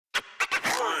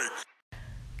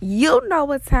You know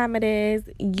what time it is.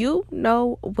 You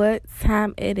know what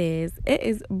time it is. It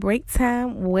is break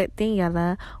time with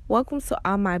Daniela. Welcome to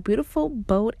all my beautiful,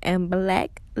 bold, and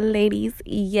black ladies.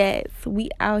 Yes, we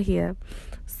out here.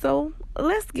 So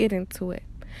let's get into it.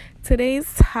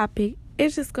 Today's topic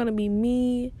is just going to be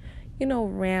me,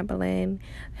 rambling,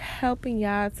 helping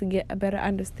y'all to get a better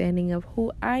understanding of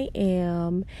who I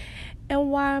am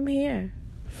and why I'm here.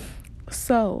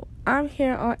 So I'm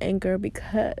here on Anchor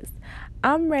because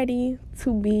I'm ready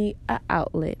to be an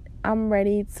outlet. I'm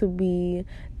ready to be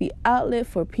the outlet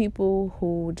for people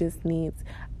who just need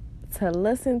to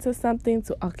listen to something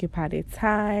to occupy their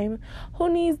time, who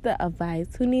needs the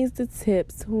advice, who needs the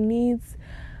tips, who needs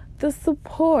the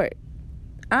support.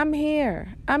 I'm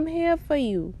here. I'm here for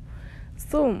you.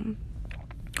 So,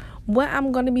 what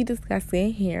I'm going to be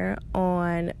discussing here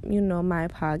on, my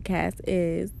podcast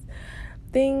is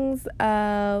things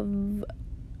of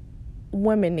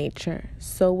women nature.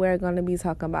 So we're going to be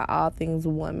talking about all things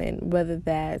women, whether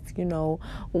that's,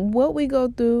 what we go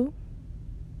through,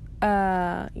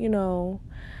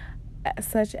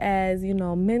 such as,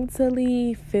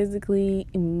 mentally, physically,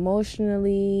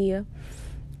 emotionally.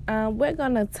 We're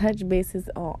going to touch bases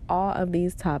on all of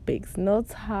these topics.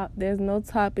 There's no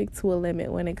topic to a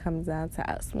limit when it comes down to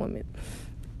us women.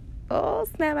 Oh,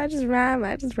 snap, I just rhyme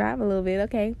a little bit,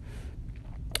 okay?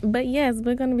 But yes,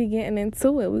 we're going to be getting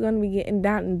into it. We're going to be getting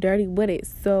down and dirty with it.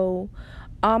 So,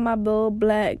 all my bold,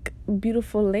 black,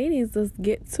 beautiful ladies, let's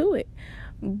get to it.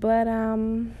 But, I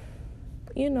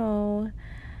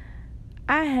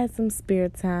had some spare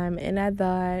time and I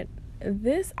thought,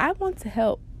 I want to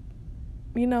help,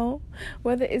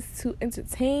 whether it's to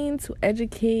entertain, to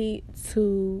educate,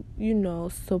 to,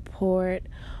 support,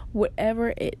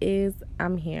 whatever it is,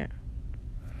 I'm here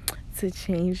to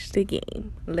change the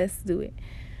game. Let's do it.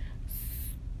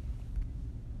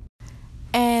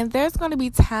 And there's going to be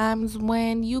times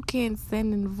when you can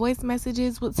send in voice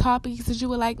messages with topics that you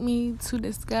would like me to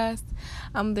discuss.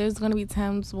 There's going to be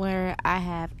times where I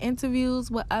have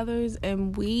interviews with others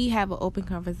and we have an open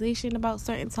conversation about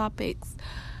certain topics.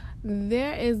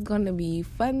 There is going to be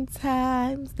fun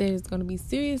times. There's going to be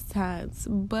serious times.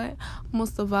 But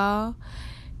most of all,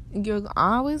 you'll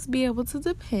always be able to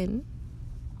depend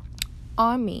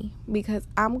on me because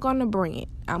I'm gonna bring it.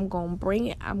 I'm gonna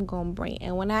bring it.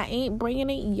 And when I ain't bringing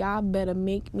it, y'all better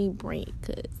make me bring it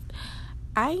because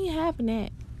I ain't having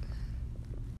that.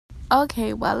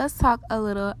 Okay, well, let's talk a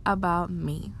little about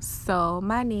me. So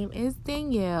my name is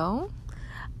Danielle.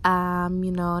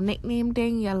 Nickname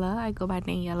Daniela. I go by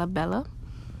Daniela Bella.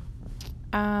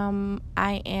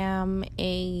 I am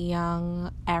a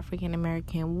young African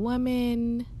American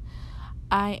woman.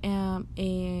 I am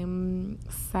a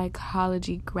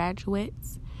psychology graduate,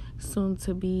 soon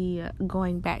to be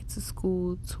going back to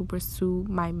school to pursue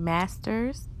my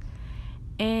master's.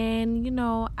 And,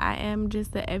 I am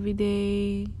just an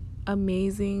everyday,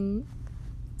 amazing,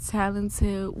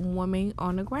 talented woman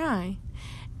on the grind.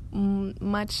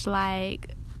 Much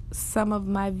like some of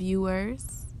my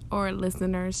viewers, or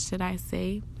listeners, should I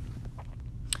say.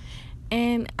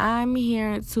 And I'm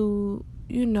here to,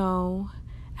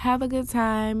 have a good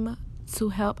time, to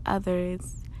help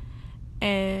others,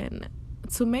 and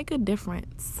to make a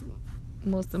difference,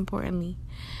 most importantly.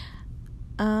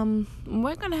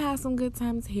 We're going to have some good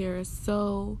times here.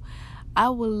 So I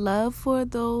would love for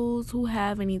those who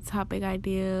have any topic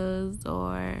ideas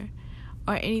or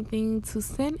anything to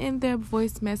send in their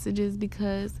voice messages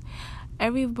because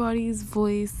everybody's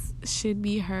voice should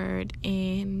be heard.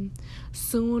 And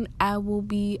soon I will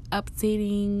be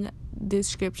updating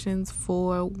descriptions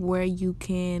for where you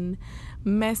can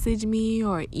message me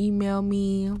or email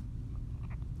me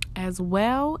as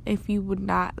well if you would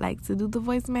not like to do the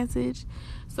voice message.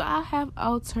 So I'll have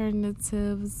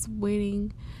alternatives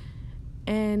waiting,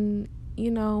 and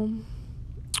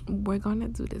we're gonna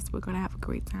do this. We're gonna have a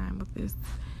great time with this.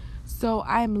 So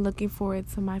I'm looking forward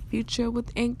to my future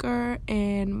with Anchor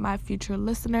and my future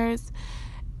listeners.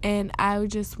 And I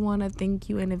just want to thank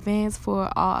you in advance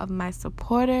for all of my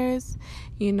supporters.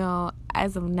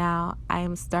 As of now, I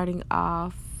am starting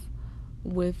off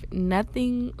with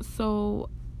nothing.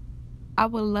 So I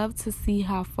would love to see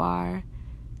how far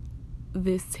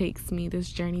this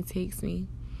journey takes me.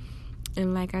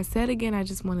 And like I said again, I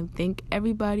just want to thank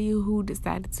everybody who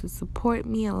decided to support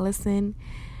me and listen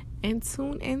and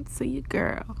tune into your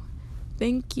girl.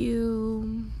 Thank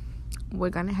you. We're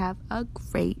going to have a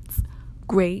great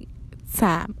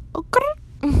time.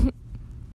 Okay?